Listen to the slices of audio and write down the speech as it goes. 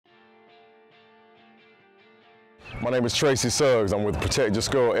My name is Tracy Suggs. I'm with Protect Your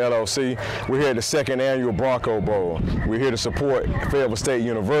Skull LLC. We're here at the second annual Bronco Bowl. We're here to support Fayetteville State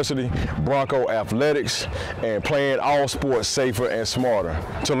University, Bronco athletics, and playing all sports safer and smarter.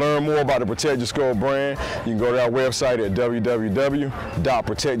 To learn more about the Protect Your Skull brand, you can go to our website at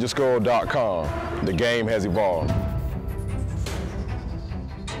www.protectyourskull.com. The game has evolved.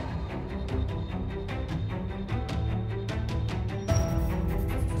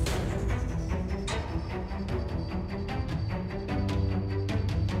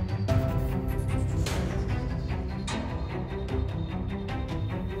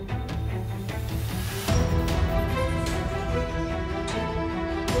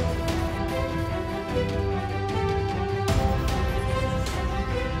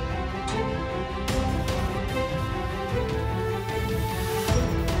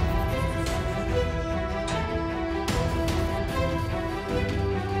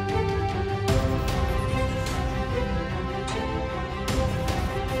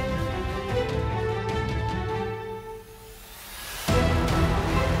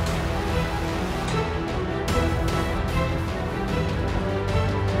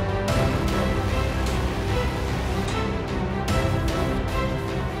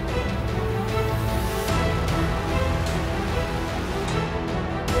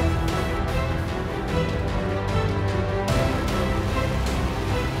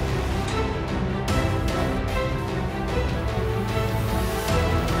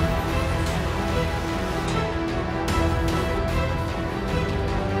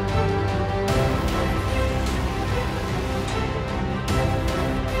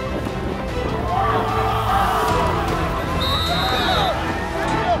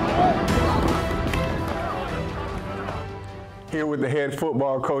 Here with the head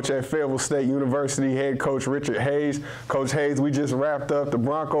football coach at Fayetteville State University, head coach Richard Hayes. Coach Hayes, we just wrapped up the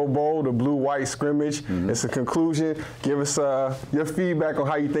Bronco Bowl, the blue-white scrimmage. It's a conclusion. Give us your feedback on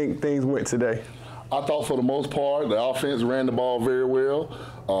how you think things went today. I thought for the most part, the offense ran the ball very well.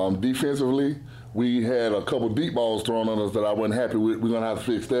 Defensively, we had a couple deep balls thrown on us that I wasn't happy with. We're going to have to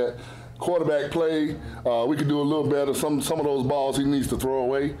fix that. Quarterback play, we could do a little better. Some of those balls he needs to throw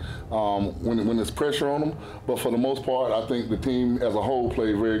away when there's pressure on him. But for the most part, I think the team as a whole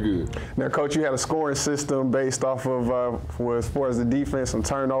played very good. Now, Coach, you had a scoring system based off of, as far as the defense, some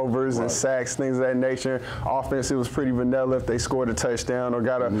turnovers and sacks, things of that nature. Offense, it was pretty vanilla. If they scored a touchdown or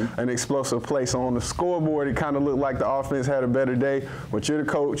got an explosive play. So on the scoreboard, it kind of looked like the offense had a better day. But you're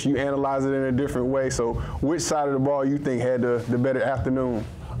the coach, you analyze it in a different way. So which side of the ball you think had the better afternoon?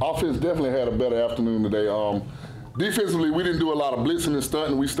 Offense definitely had a better afternoon today. Defensively, we didn't do a lot of blitzing and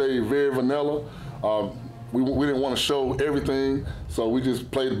stunting. We stayed very vanilla. We didn't want to show everything, so we just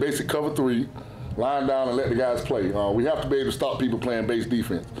played basic cover 3, line down and let the guys play. We have to be able to stop people playing base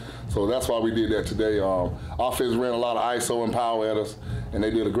defense. So that's why we did that today. Offense ran a lot of ISO and power at us, and they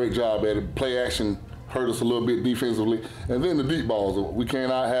did a great job at it. Play action hurt us a little bit defensively. And then the deep balls. We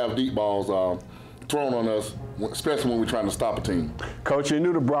cannot have deep balls thrown on us, especially when we're trying to stop a team. Coach, you're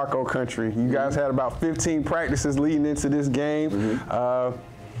new to Bronco country. You guys had about 15 practices leading into this game.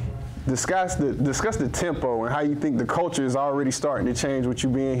 Discuss the tempo and how you think the culture is already starting to change with you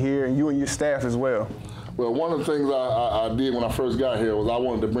being here and you and your staff as well. Well, one of the things I did when I first got here was I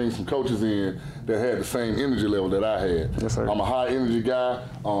wanted to bring some coaches in that had the same energy level that I had. Yes, sir. I'm a high energy guy.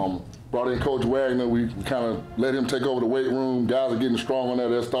 Brought in Coach Wagner. We kind of let him take over the weight room. Guys are getting strong on that.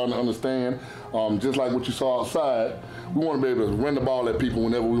 They're starting to understand. Just like what you saw outside, we want to be able to run the ball at people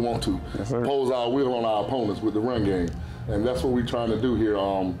whenever we want to. Yes, sir. Pose our will on our opponents with the run game. And that's what we're trying to do here.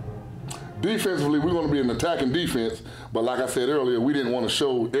 Defensively, we're going to be an attacking defense, but like I said earlier, we didn't want to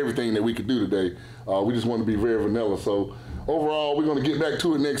show everything that we could do today. We just want to be very vanilla. So overall, we're going to get back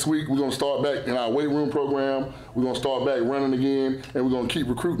to it next week. We're going to start back in our weight room program. We're going to start back running again, and we're going to keep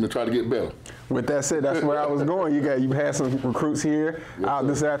recruiting to try to get better. With that said, that's where I was going. You've had some recruits here out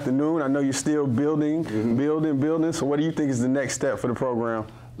this afternoon. I know you're still building, building. So what do you think is the next step for the program?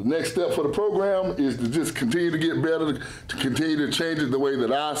 The next step for the program is to just continue to get better, to continue to change it the way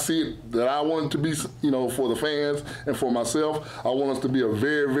that I see it, that I want it to be, for the fans and for myself. I want us to be a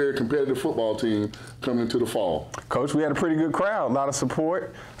very, very competitive football team coming into the fall. Coach, we had a pretty good crowd, a lot of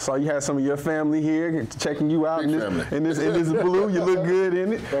support. Saw you had some of your family here checking you out in this blue. You look good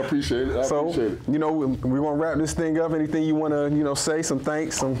in it. I appreciate it. Appreciate it. We're going to wrap this thing up. Anything you want to, say, some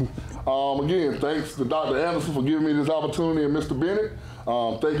thanks? Again, thanks to Dr. Anderson for giving me this opportunity and Mr. Bennett.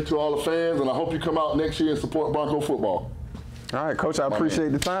 Thank you to all the fans, and I hope you come out next year and support Bronco football. All right, Coach, I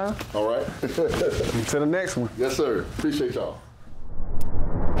appreciate the time. All right. To the next one. Yes, sir. Appreciate y'all.